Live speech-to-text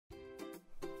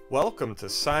Welcome to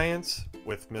Science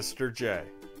with Mr. J.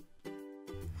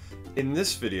 In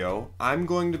this video, I'm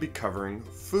going to be covering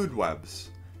food webs.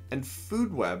 And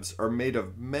food webs are made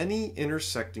of many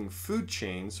intersecting food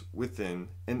chains within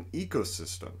an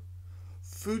ecosystem.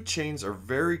 Food chains are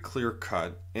very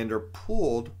clear-cut and are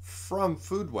pulled from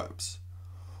food webs.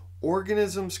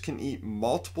 Organisms can eat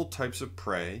multiple types of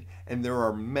prey, and there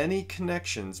are many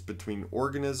connections between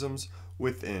organisms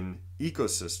within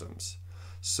ecosystems.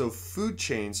 So food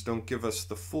chains don't give us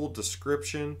the full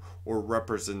description or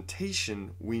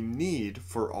representation we need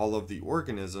for all of the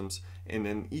organisms in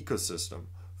an ecosystem.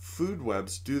 Food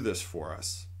webs do this for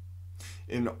us.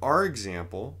 In our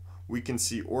example, we can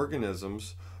see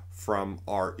organisms from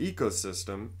our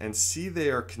ecosystem and see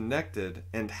they are connected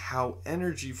and how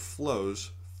energy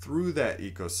flows through that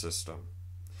ecosystem.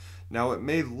 Now it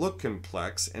may look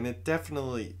complex, and it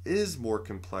definitely is more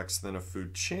complex than a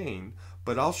food chain,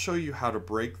 but I'll show you how to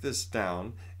break this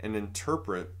down and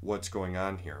interpret what's going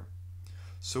on here.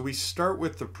 So we start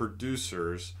with the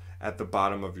producers at the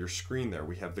bottom of your screen there.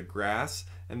 We have the grass,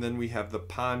 and then we have the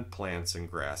pond plants and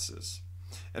grasses.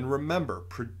 And remember,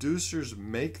 producers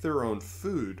make their own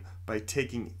food by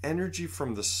taking energy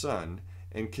from the sun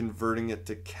and converting it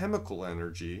to chemical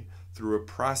energy through a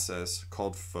process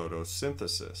called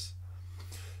photosynthesis.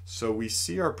 So we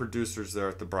see our producers there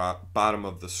at the bottom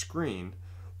of the screen.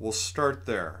 We'll start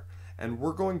there, and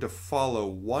we're going to follow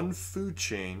one food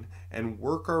chain and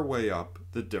work our way up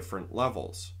the different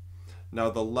levels. Now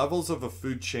the levels of a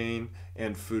food chain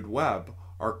and food web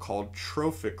are called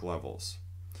trophic levels.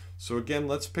 So again,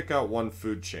 let's pick out one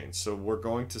food chain. So we're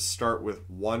going to start with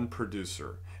one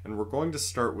producer, and we're going to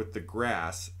start with the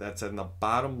grass that's on the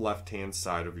bottom left-hand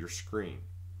side of your screen.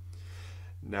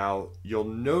 Now you'll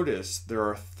notice there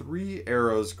are 3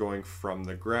 arrows going from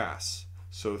the grass.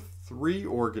 So 3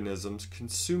 organisms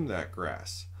consume that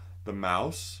grass: the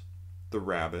mouse, the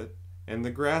rabbit, and the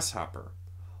grasshopper.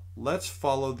 Let's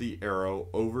follow the arrow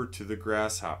over to the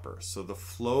grasshopper. So the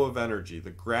flow of energy, the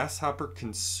grasshopper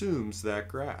consumes that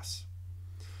grass.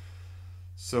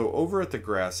 So over at the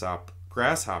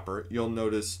grasshopper, you'll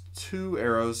notice 2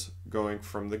 arrows going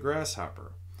from the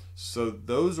grasshopper. So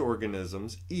those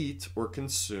organisms eat or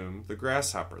consume the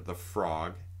grasshopper, the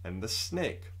frog, and the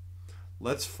snake.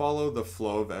 Let's follow the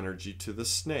flow of energy to the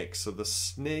snake. So the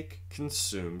snake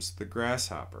consumes the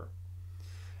grasshopper.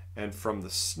 And from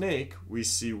the snake, we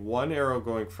see 1 arrow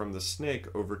going from the snake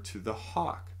over to the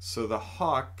hawk. So the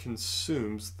hawk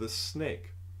consumes the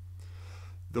snake.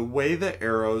 The way the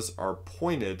arrows are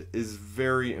pointed is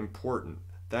very important.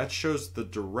 That shows the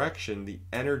direction the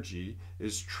energy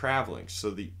is traveling.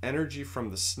 So the energy from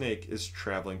the snake is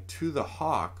traveling to the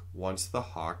hawk once the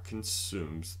hawk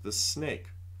consumes the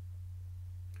snake.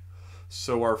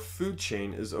 So our food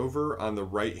chain is over on the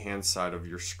right-hand side of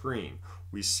your screen.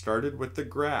 We started with the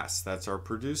grass, that's our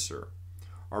producer.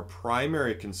 Our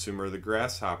primary consumer, the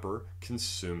grasshopper,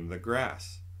 consumed the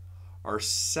grass. Our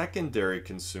secondary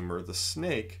consumer, the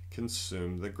snake,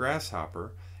 consumed the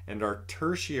grasshopper, and our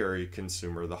tertiary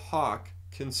consumer, the hawk,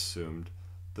 consumed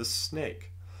the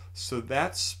snake. So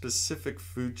that specific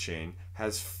food chain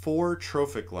has 4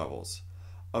 trophic levels.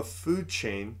 A food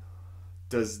chain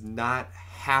does not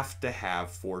have to have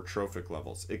 4 trophic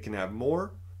levels. It can have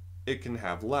more, it can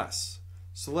have less.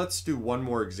 So let's do one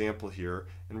more example here,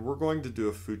 and we're going to do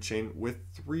a food chain with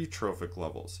 3 trophic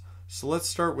levels. So let's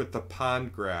start with the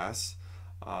pond grass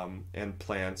and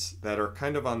plants that are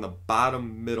kind of on the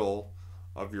bottom middle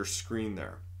of your screen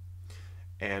there.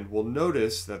 And we'll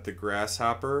notice that the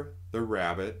grasshopper, the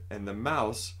rabbit, and the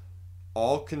mouse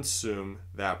all consume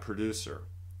that producer.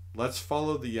 Let's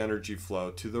follow the energy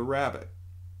flow to the rabbit.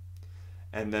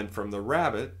 And then from the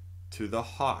rabbit to the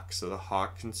hawk. So the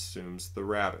hawk consumes the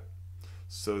rabbit.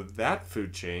 So that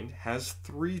food chain has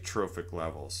 3 trophic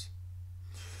levels.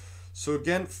 So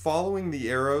again, following the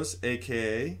arrows,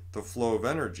 aka the flow of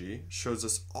energy, shows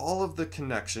us all of the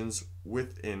connections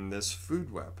within this food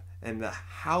web and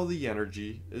how the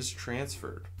energy is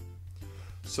transferred.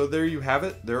 So there you have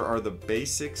it. There are the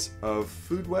basics of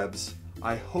food webs.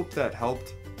 I hope that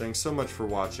helped. Thanks so much for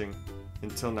watching.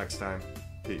 Until next time,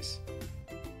 peace.